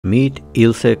Meet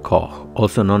Ilse Koch,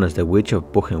 also known as the Witch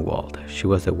of Buchenwald. She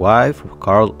was the wife of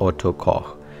Karl-Otto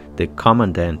Koch, the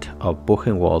commandant of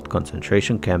Buchenwald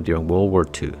concentration camp during World War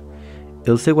II.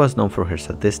 Ilse was known for her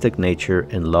sadistic nature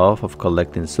and love of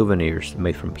collecting souvenirs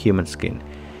made from human skin.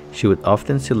 She would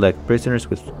often select prisoners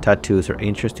with tattoos or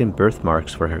interesting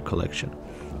birthmarks for her collection.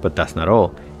 But that's not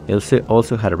all. Ilse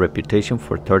also had a reputation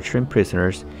for torturing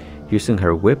prisoners, using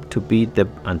her whip to beat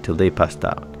them until they passed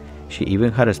out. She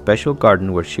even had a special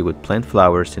garden where she would plant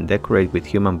flowers and decorate with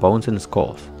human bones and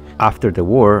skulls. After the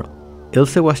war,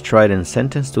 Ilse was tried and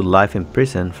sentenced to life in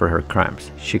prison for her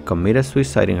crimes. She committed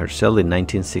suicide in her cell in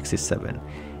 1967.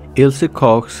 Ilse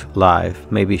Koch's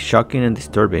life may be shocking and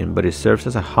disturbing, but it serves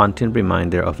as a haunting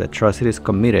reminder of the atrocities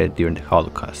committed during the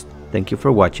Holocaust. Thank you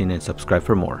for watching and subscribe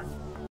for more.